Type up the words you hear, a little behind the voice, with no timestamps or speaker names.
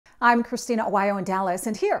I'm Christina Aguayo in Dallas,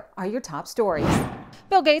 and here are your top stories.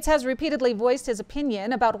 Bill Gates has repeatedly voiced his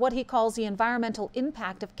opinion about what he calls the environmental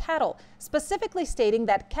impact of cattle, specifically stating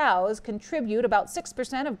that cows contribute about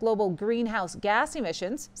 6% of global greenhouse gas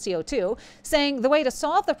emissions, CO2, saying the way to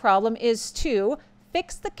solve the problem is to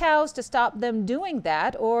fix the cows to stop them doing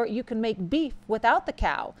that, or you can make beef without the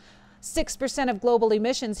cow. 6% of global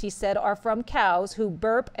emissions, he said, are from cows who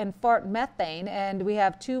burp and fart methane, and we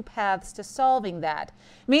have two paths to solving that.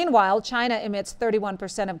 Meanwhile, China emits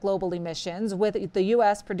 31% of global emissions, with the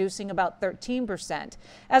U.S. producing about 13%.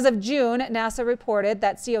 As of June, NASA reported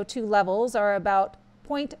that CO2 levels are about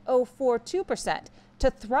 0.042%. To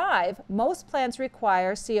thrive, most plants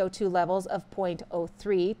require CO2 levels of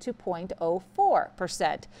 0.03 to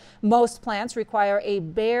 0.04%. Most plants require a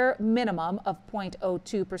bare minimum of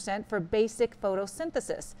 0.02% for basic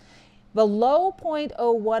photosynthesis. Below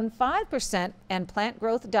 0.015% and plant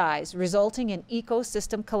growth dies, resulting in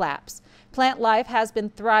ecosystem collapse. Plant life has been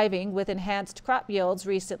thriving with enhanced crop yields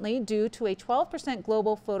recently due to a 12%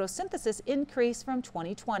 global photosynthesis increase from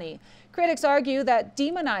 2020. Critics argue that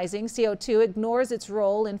demonizing CO2 ignores its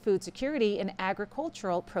role in food security and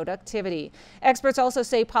agricultural productivity. Experts also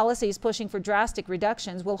say policies pushing for drastic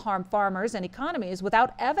reductions will harm farmers and economies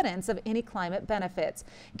without evidence of any climate benefits.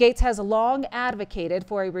 Gates has long advocated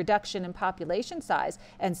for a reduction in population size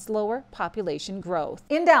and slower population growth.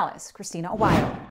 In Dallas, Christina Aguayo.